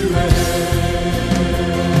신뢰해.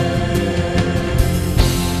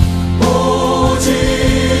 오직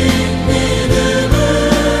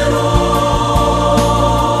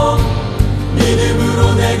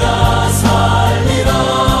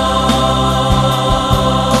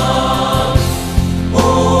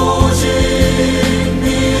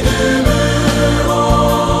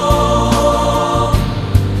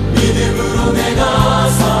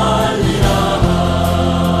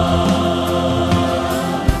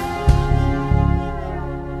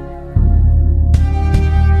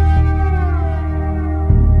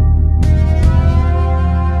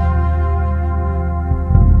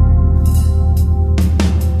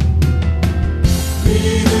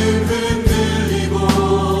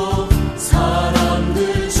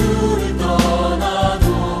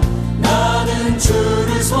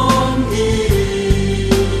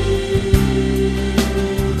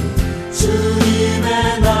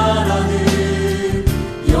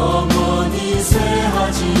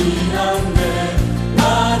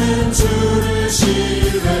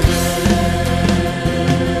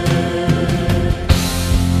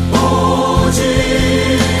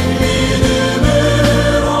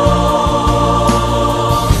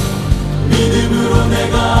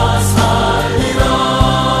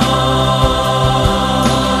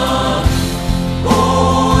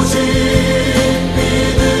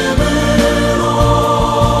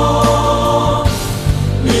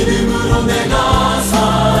내가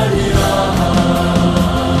살리라.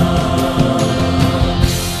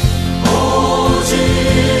 오직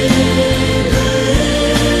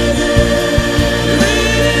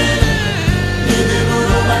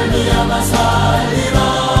믿음으로 내가 살리라.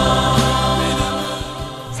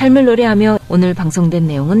 삶을 노래하며 오늘 방송된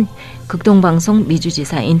내용은 극동방송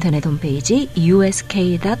미주지사 인터넷 홈페이지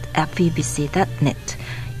usk.febc.net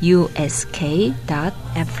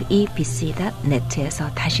usk.febc.net에서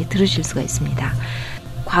다시 들으실 수가 있습니다.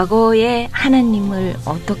 과거에 하나님을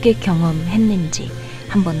어떻게 경험했는지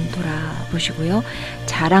한번 돌아보시고요.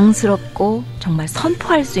 자랑스럽고 정말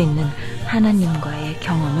선포할 수 있는 하나님과의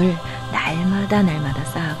경험을 날마다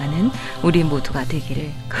쌓아가는 우리 모두가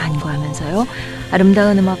되기를 간구하면서요.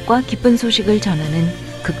 아름다운 음악과 기쁜 소식을 전하는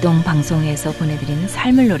극동방송에서 보내드리는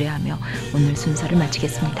삶을 노래하며 오늘 순서를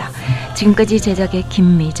마치겠습니다. 지금까지 제작의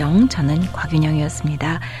김미정, 저는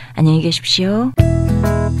곽윤영이었습니다. 안녕히 계십시오.